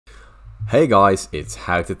Hey guys, it's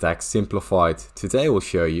How to Tech Simplified. Today I will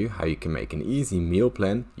show you how you can make an easy meal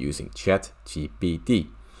plan using Chat GPT.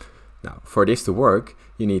 Now, for this to work,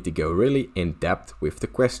 you need to go really in depth with the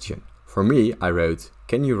question. For me, I wrote,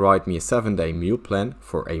 can you write me a 7-day meal plan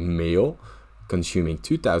for a meal consuming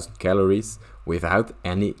 2000 calories without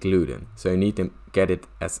any gluten? So you need to get it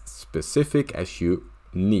as specific as you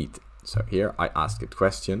need. So here I ask a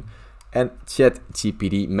question and Chat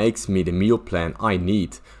GPT makes me the meal plan I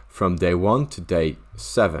need from day 1 to day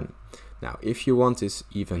 7. Now, if you want this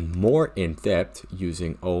even more in depth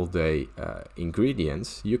using all the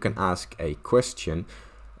ingredients, you can ask a question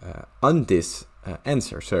on this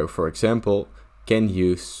answer. So, for example, can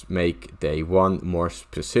you make day 1 more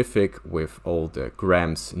specific with all the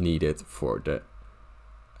grams needed for the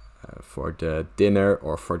dinner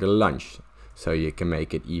or for the lunch? So you can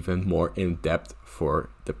make it even more in depth for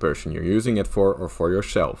the person you're using it for or for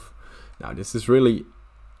yourself. Now, this is really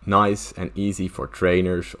nice and easy for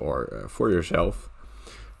trainers or for yourself.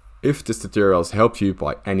 If this tutorial has helped you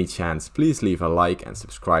by any chance, please leave a like and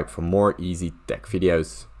subscribe for more easy tech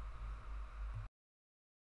videos.